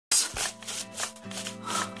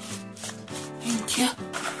Yeah.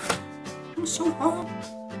 I'm so hot.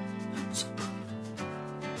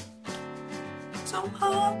 So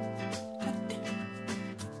hot.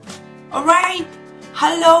 Alright.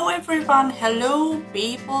 Hello everyone. Hello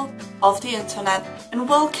people of the internet. And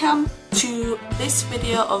welcome to this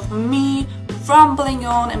video of me rambling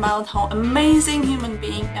on about how amazing human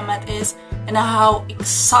being Emmett is and how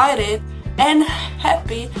excited and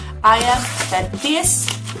happy I am that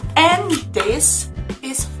this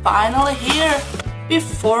is finally here.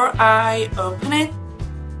 Before I open it,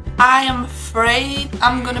 I am afraid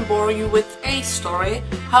I'm gonna bore you with a story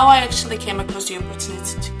how I actually came across the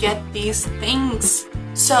opportunity to get these things.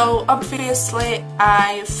 So obviously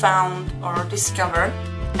I found or discovered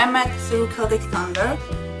Emmett through Celtic Thunder,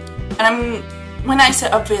 and when I say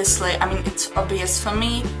obviously, I mean it's obvious for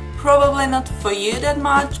me, probably not for you that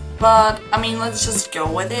much, but I mean let's just go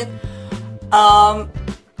with it. I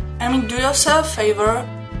mean, do yourself a favor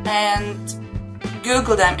and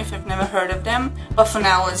Google them if you've never heard of them, but for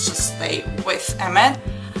now let's just stay with Emmett.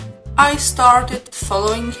 I started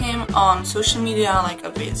following him on social media like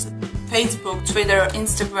obviously Facebook, Twitter,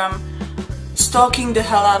 Instagram, stalking the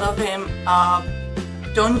hell out of him.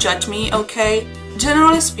 Don't judge me, okay?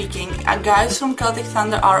 Generally speaking, guys from Celtic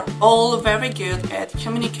Thunder are all very good at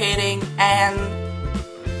communicating and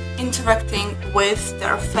interacting with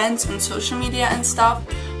their fans on social media and stuff.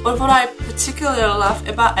 But what I particularly love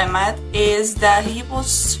about Emmett is that he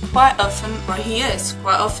was quite often, or he is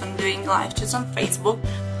quite often, doing live chats on Facebook.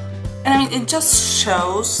 And I mean, it just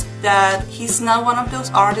shows that he's not one of those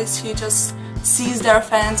artists who just sees their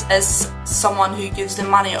fans as someone who gives them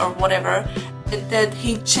money or whatever. That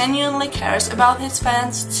he genuinely cares about his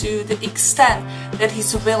fans to the extent that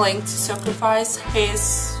he's willing to sacrifice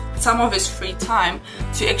some of his free time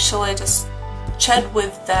to actually just chat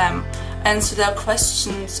with them, answer their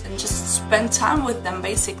questions, and just spend time with them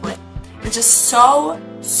basically. It's just so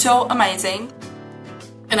amazing.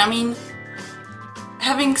 And I mean,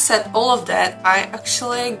 having said all of that, I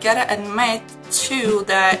actually gotta admit too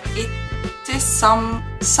that it is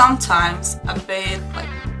sometimes a bit like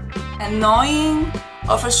annoying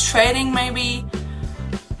or frustrating maybe,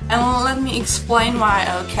 and let me explain why,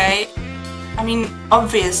 okay? I mean,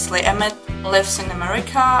 obviously Emmett lives in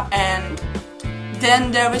America, and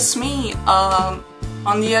then there is me on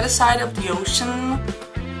the other side of the ocean,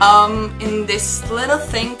 in this little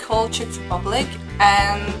thing called Czech Republic.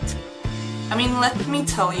 And I mean, let me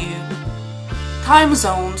tell you, time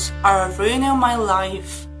zones are ruining my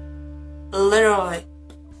life, literally.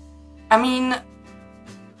 I mean,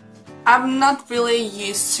 I'm not really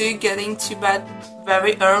used to getting to bed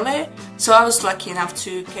very early, so I was lucky enough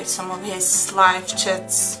to get some of his live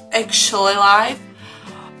chats actually live.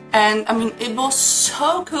 And I mean, it was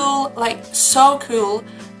so cool, like so cool.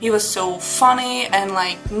 He was so funny and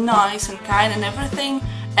like nice and kind and everything,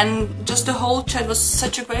 and just the whole chat was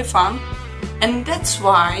such a great fun. And that's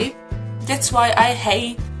why I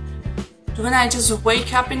hate when I just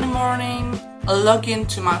wake up in the morning, log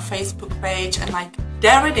into my Facebook page, and like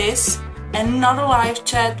there it is, another live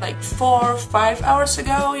chat like 4 or 5 hours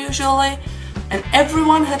ago usually, and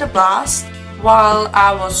everyone had a blast while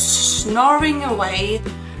I was snoring away,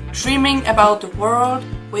 dreaming about the world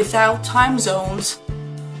without time zones.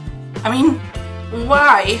 I mean,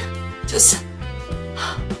 why? Just,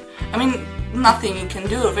 I mean, nothing you can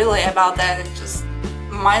do really about that. It's just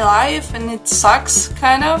my life and it sucks,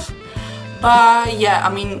 kind of. But yeah,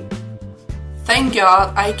 I mean, thank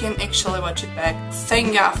God I can actually watch it back.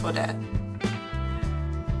 Thank God for that.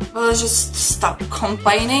 Well, let's just stop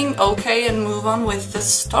complaining, okay, and move on with the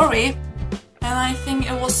story. And I think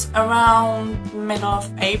it was around middle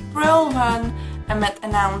of April when Emmett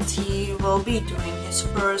announced he will be doing his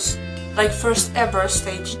first ever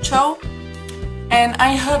staged show. And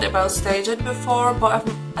I heard about Staged before, but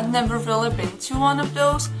I've never really been to one of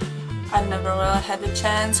those. I never really had the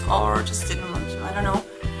chance, or just didn't want to, I don't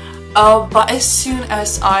know. But as soon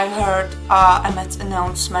as I heard Emmett's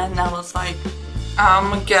announcement, I was like,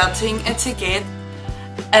 I'm getting a ticket.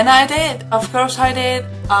 And I did, of course I did.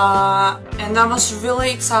 And I was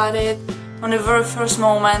really excited. On the very first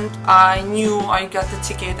moment I knew I got the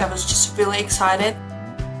ticket, I was just really excited.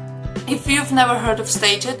 If you've never heard of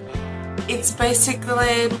Staged, it's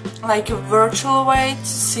basically like a virtual way to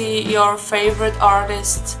see your favorite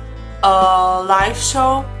artist's live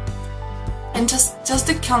show. And just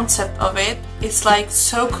the concept of it is like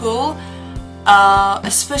so cool,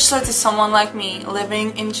 especially to someone like me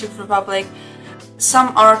living in Czech Republic.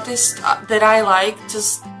 Some artists that I like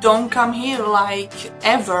just don't come here like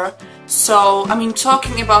ever. So I mean,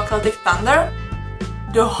 talking about Celtic Thunder,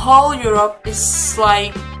 the whole Europe is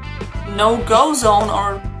like no-go zone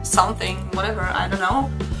or something, whatever, I don't know.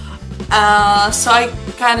 So I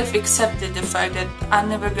kind of accepted the fact that I'm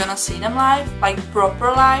never gonna see them live, like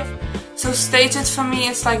proper live. So staged for me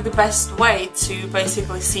is like the best way to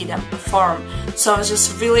basically see them perform. So I was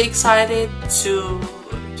just really excited to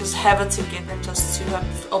just have a ticket and just to have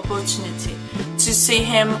the opportunity to see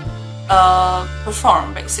him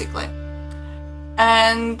perform, basically.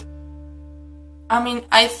 And I mean,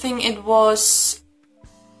 I think it was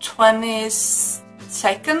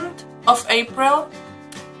 22nd of April,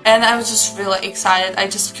 and I was just really excited. I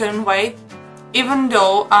just couldn't wait, even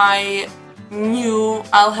though I knew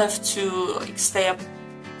I'll have to like stay up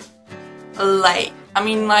late. I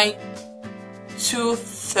mean, like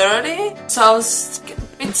 2:30, so I was a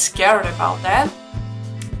bit scared about that.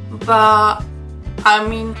 But I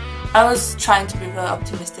mean, I was trying to be really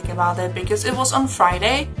optimistic about it because it was on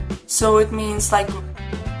Friday, so it means like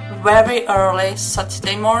very early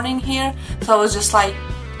Saturday morning here. So I was just like,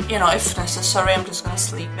 you know, if necessary, I'm just gonna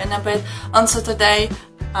sleep in a bit on Saturday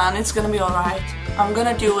and it's gonna be alright. I'm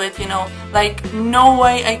gonna do it, you know, like no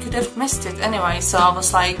way I could have missed it anyway. So I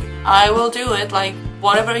was like, I will do it, like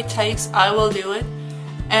whatever it takes, I will do it.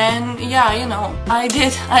 And yeah, you know, I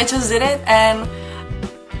did. I just did it, and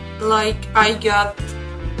like I got,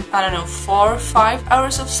 I don't know, 4 or 5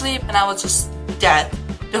 hours of sleep, and I was just dead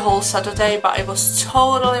the whole Saturday, but it was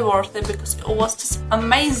totally worth it because it was just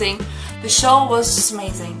amazing. The show was just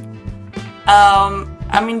amazing.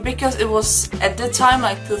 I mean, because it was at the time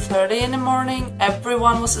like 2:30 in the morning,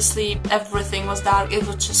 everyone was asleep, everything was dark, it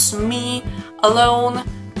was just me alone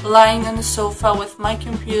lying on the sofa with my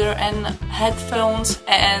computer and headphones,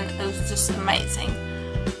 and it was just amazing.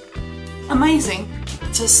 Amazing.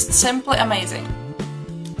 Just simply amazing.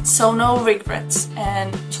 So no regrets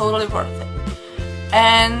and totally worth it.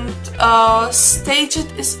 And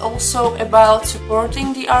Staged is also about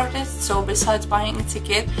supporting the artist, so besides buying a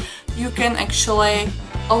ticket, you can actually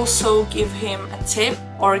also give him a tip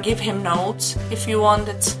or give him notes if you want.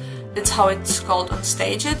 That's how it's called on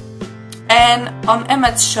Staged. And on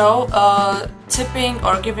Emmett's show, tipping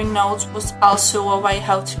or giving notes was also a way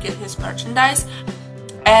how to get his merchandise.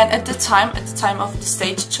 And at the time of the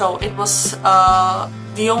Staged show, it was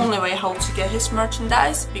the only way how to get his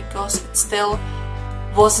merchandise, because it still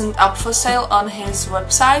wasn't up for sale on his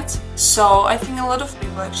website. So I think a lot of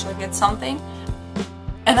people actually get something.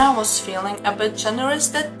 And I was feeling a bit generous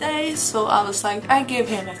that day, so I was like, I gave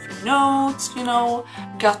him a few notes, you know,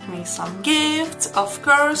 got me some gifts, of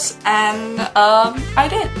course, and I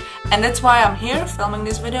did. And that's why I'm here filming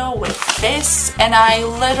this video with this, and I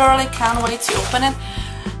literally can't wait to open it.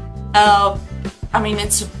 I mean,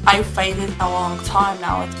 I've waited a long time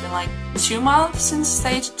now. It's been like 2 months since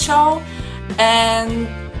Staged show, and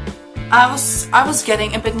I was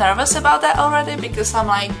getting a bit nervous about that already, because I'm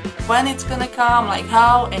like, when it's gonna come, like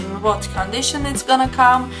how, in what condition it's gonna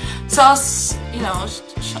come. So I was, you know,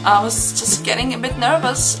 I was just getting a bit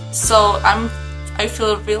nervous. So I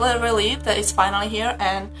feel really relieved that it's finally here,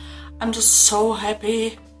 and I'm just so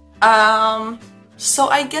happy. So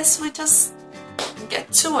I guess we just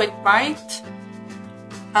get to it, right?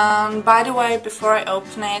 By the way, before I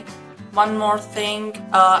open it, one more thing,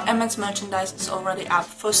 Emmett's merchandise is already up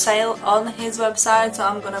for sale on his website, so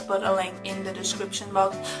I'm gonna put a link in the description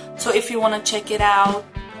box. So if you wanna check it out,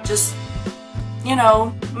 just, you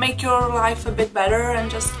know, make your life a bit better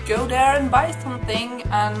and just go there and buy something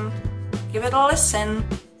and give it a listen,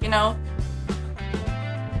 you know.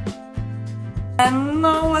 And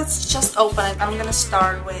now let's just open it. I'm gonna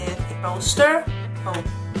start with the poster. Oh,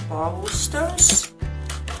 posters?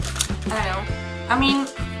 I don't know. I mean,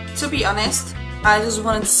 to be honest, I just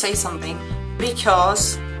wanted to say something,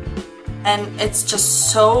 because, and it's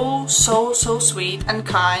just so sweet and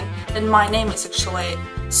kind that my name is actually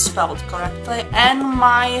spelled correctly and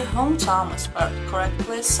my hometown is spelled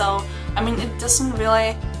correctly. So I mean, it doesn't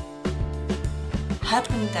really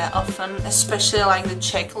happen that often, especially like the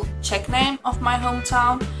Czech name of my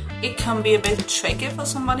hometown. It can be a bit tricky for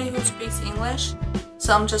somebody who speaks English,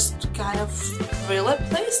 so I'm just kind of really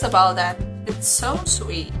pleased about that. It's so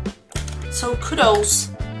sweet. So kudos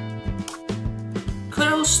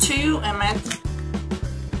to you, Emmett.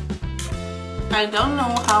 I don't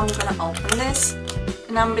know how I'm gonna open this,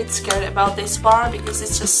 and I'm a bit scared about this part because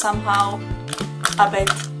it's just somehow a bit.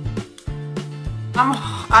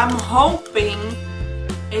 I'm hoping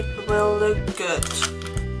it will look good,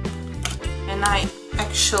 and I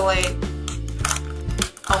actually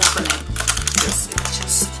open it because it's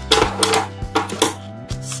just,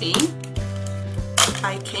 see,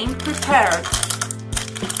 I came prepared.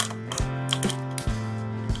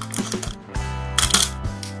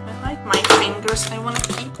 I like my fingers, I want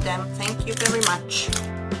to keep them, thank you very much.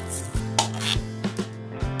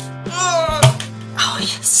 Oh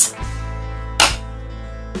yes.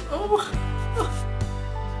 Oh.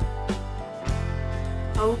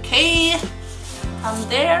 Okay, I'm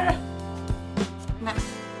there. No.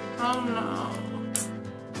 Oh no.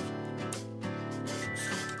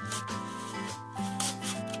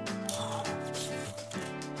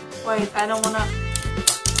 Wait, I don't wanna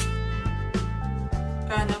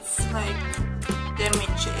kind of like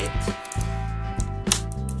damage it.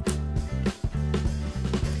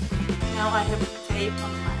 Now I have tape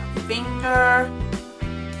on my finger.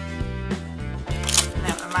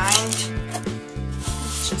 Never mind.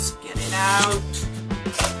 Let's just get it out.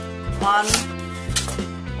 One.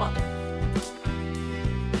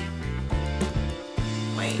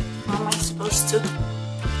 Wait, how am I supposed to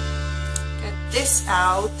get this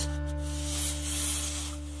out?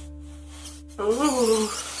 Ooh,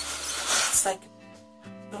 it's like,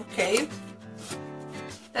 okay,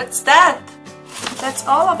 that's that. That's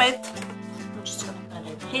all of it. I'm just gonna put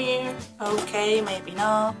it here. Okay, maybe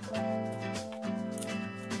not.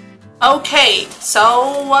 Okay,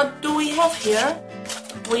 so what do we have here?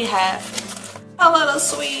 We have a little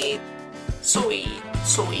sweet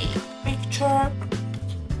picture.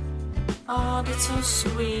 Oh, that's so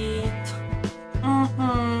sweet.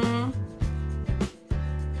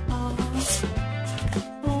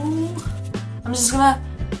 I'm just gonna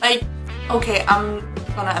like, okay, I'm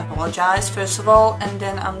gonna apologize first of all, and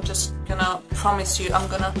then I'm just gonna promise you I'm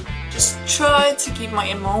gonna just try to keep my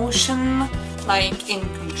emotion like in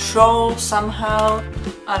control somehow.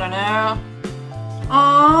 I don't know.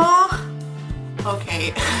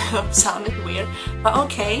 Okay, that sounded weird, but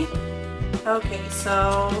okay. Okay,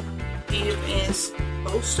 so here is a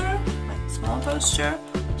poster, like a small poster.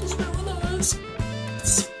 Just one of those.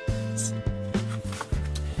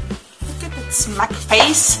 Look at that smack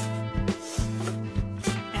face.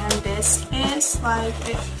 And this is like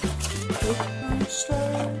a big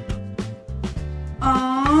poster.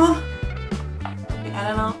 Okay, I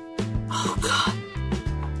don't know. Oh god,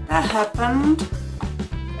 that happened.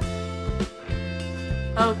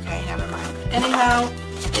 Okay, never mind. Anyhow,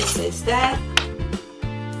 this is that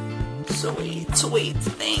sweet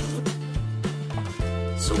thing.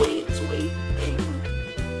 Sweet thing.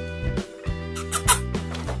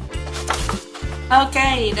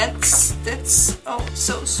 Okay, that's oh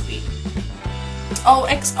so sweet. Oh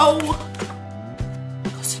XO.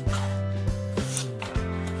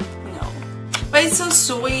 No, but it's so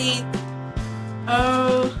sweet.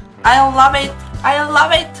 Oh, I love it. I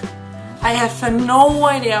love it. I have no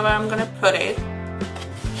idea where I'm gonna put it.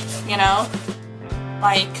 You know,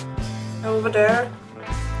 like over there.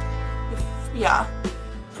 Yeah,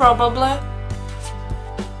 probably.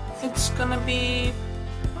 It's gonna be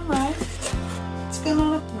alright. It's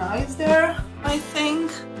gonna look nice there, I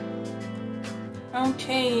think.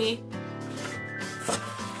 Okay.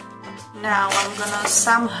 Now I'm gonna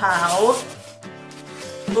somehow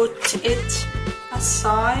put it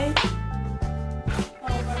aside.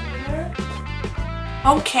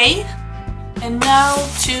 Okay, and now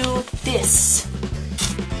to this.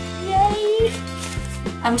 Yay!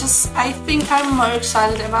 I think I'm more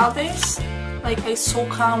excited about this. Like, I so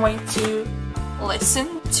can't wait to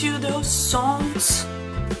listen to those songs.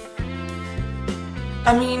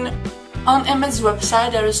 I mean, on Emmett's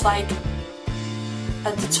website there is like,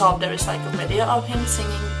 at the top there is like a video of him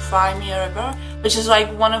singing Cry Me a River, which is like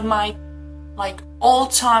one of my like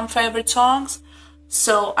all-time favorite songs.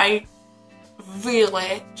 So I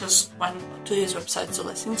really just went to his website to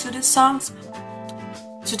listen to this song,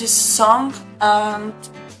 and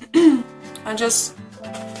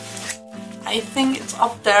I think it's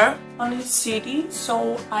up there on his CD,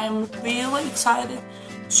 so I'm really excited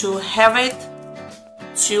to have it,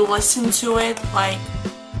 to listen to it like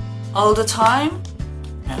all the time.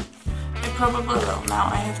 Yeah, I probably will. Now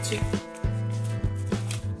I have to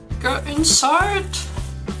go inside.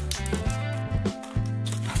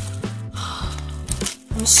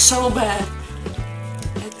 I'm so bad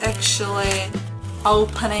at actually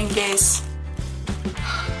opening this.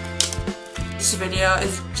 This video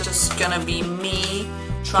is just gonna be me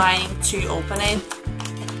trying to open it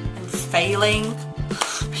and failing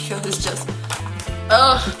because it's just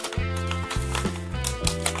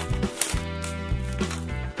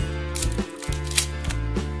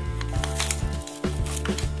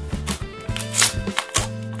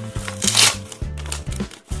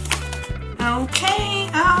Okay,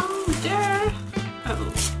 I'm there.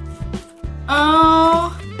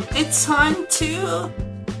 Oh, it's time to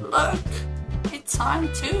look. It's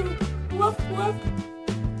time to whoop whoop.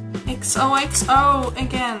 XOXO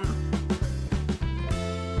again.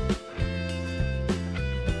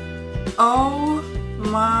 Oh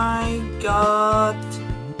my god.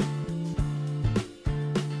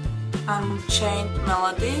 Unchained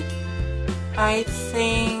Melody. I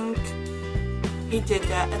think he did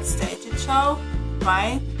that at Stage Show,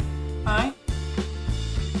 right? Right?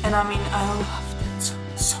 And I mean, I loved that song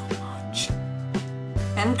so much.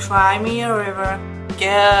 And Cry Me a River.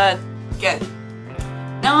 Good, good.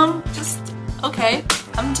 Now I'm just, okay,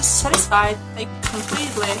 I'm just satisfied, like,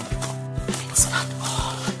 completely. It's not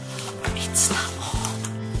all. It's not all.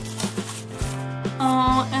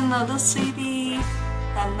 Oh, another CD.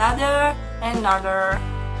 Another.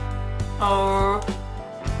 Oh,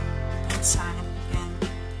 and sign again.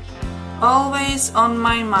 Always on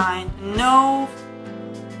my mind. No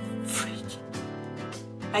freaking.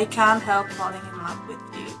 I can't help falling in love with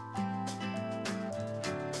you.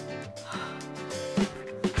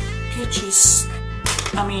 Could you,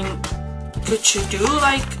 could you do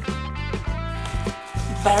like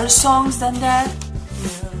better songs than that?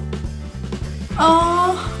 No.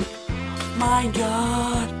 Oh my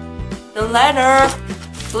god. The letter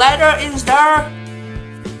is there.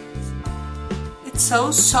 It's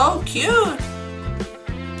so cute.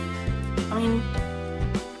 I mean,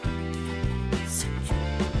 so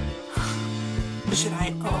cute. Should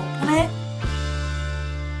I open it?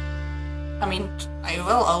 I mean, I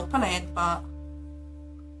will open it, but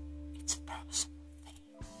it's a personal thing.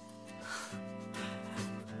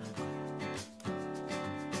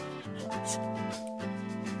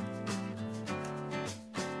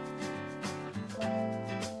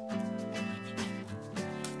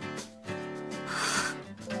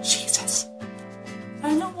 Jesus,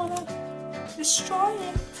 I don't want to destroy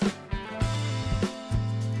it.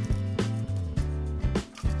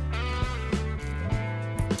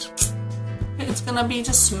 It's gonna be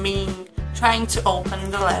just me trying to open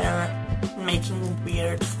the letter and making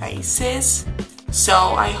weird faces. So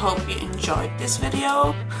I hope you enjoyed this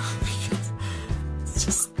video. It's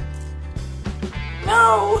just,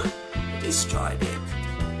 no, I destroyed it.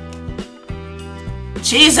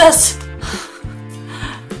 Jesus!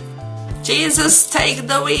 Jesus, take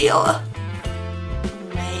the wheel.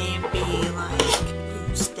 Maybe like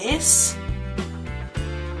use this.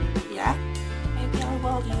 Yeah, maybe I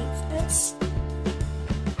will use this.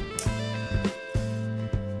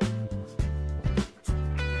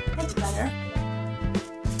 That's better.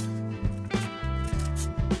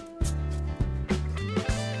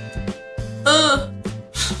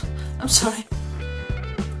 I'm sorry.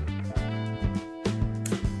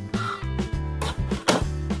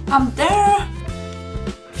 I'm there.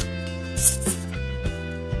 Just,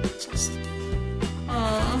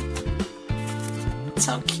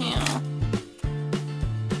 so cute.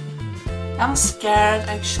 I'm scared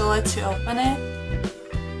actually to open it.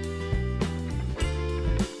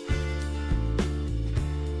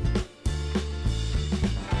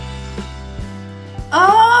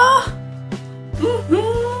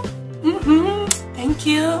 Thank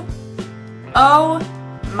you. Oh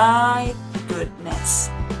my goodness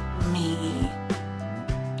me.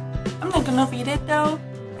 I'm not gonna read it though.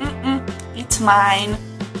 It's mine.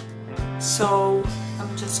 So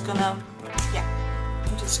I'm just gonna, yeah.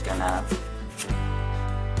 I'm just gonna,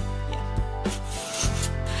 yeah.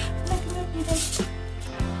 I'm not gonna read it.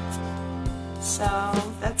 So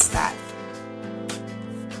that's that.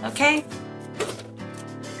 Okay.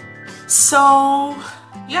 So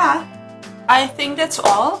yeah, I think that's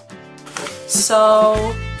all. So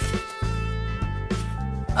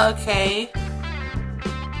okay,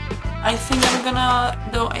 I think I'm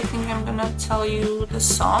gonna tell you the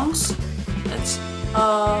songs that's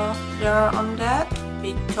there on that,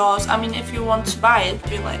 because I mean, if you want to buy it,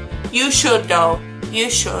 you should though. You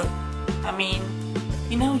should. I mean,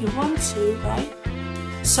 you know you want to, right?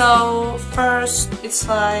 So first, it's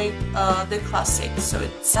like the classics. So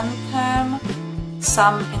it's Anthem,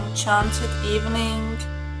 Some Enchanted Evening,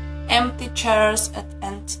 Empty Chairs at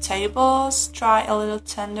Empty Tables, Try a Little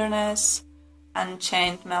Tenderness,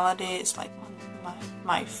 Unchained Melody is like one of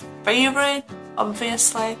my favorite,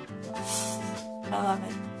 obviously. I love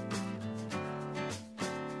it.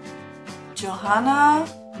 Johanna,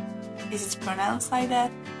 is it pronounced like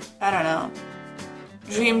that? I don't know.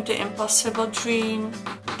 Dream the Impossible Dream,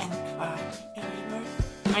 and Cry a River.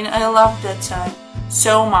 I mean, I love that song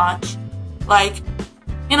so much. Like,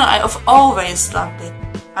 you know, I've always loved it.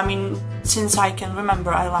 I mean, since I can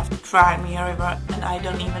remember, I loved Cry Me a River, and I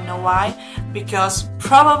don't even know why.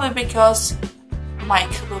 Probably because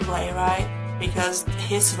Michael Bublé, right? Because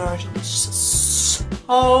his version is just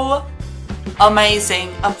so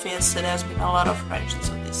amazing. Obviously, there's been a lot of versions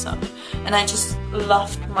of this song, and I just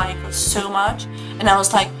loved Michael so much. And I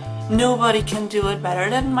was like, nobody can do it better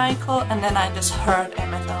than Michael. And then I just heard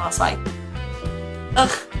Emmett and I was like,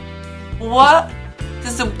 ugh, what?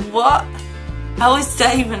 What? How is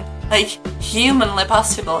that even like humanly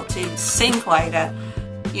possible to sing like that?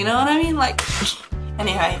 You know what I mean? Like,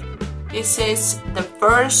 anyway, this is the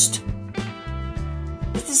first.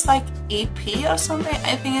 Is this like EP or something?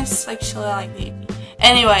 I think it's actually like the EP.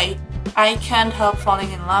 Anyway, I can't help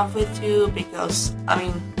falling in love with you because, I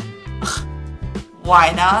mean,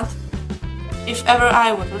 why not? If ever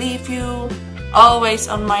I would leave you, always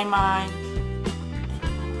on my mind.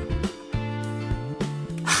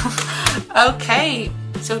 Okay,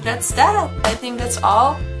 so that's that. I think that's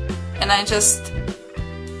all. And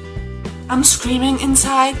I'm screaming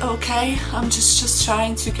inside, okay? I'm just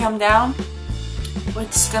trying to calm down.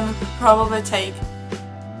 It's gonna probably take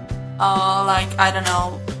like, I don't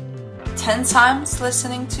know, 10 times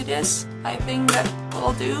listening to this. I think that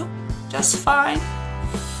will do just fine.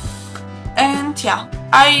 And yeah,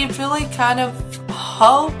 I really kind of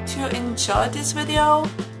hope to enjoy this video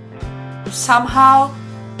somehow.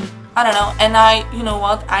 I don't know, and you know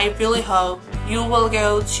what, I really hope you will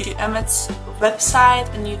go to Emmett's website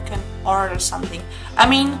and you can order something. I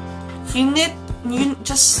mean, you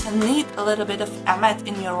just need a little bit of Emmett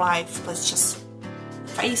in your life. Let's just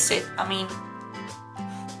face it. I mean,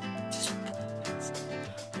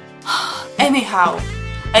 anyhow,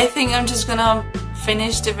 I think I'm just gonna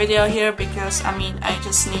finish the video here because I mean, I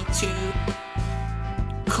just need to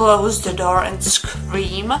close the door and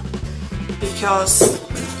scream because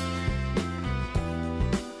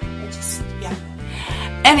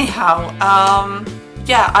anyhow,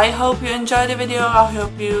 yeah, I hope you enjoyed the video. I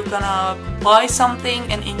hope you're gonna buy something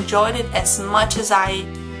and enjoyed it as much as I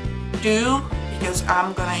do, because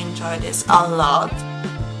I'm gonna enjoy this a lot.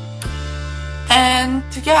 And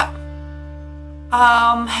yeah,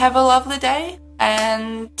 have a lovely day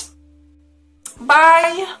and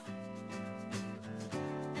bye.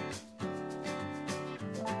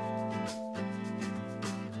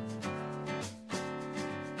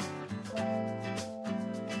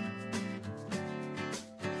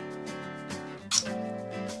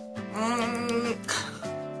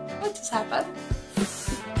 What just happened?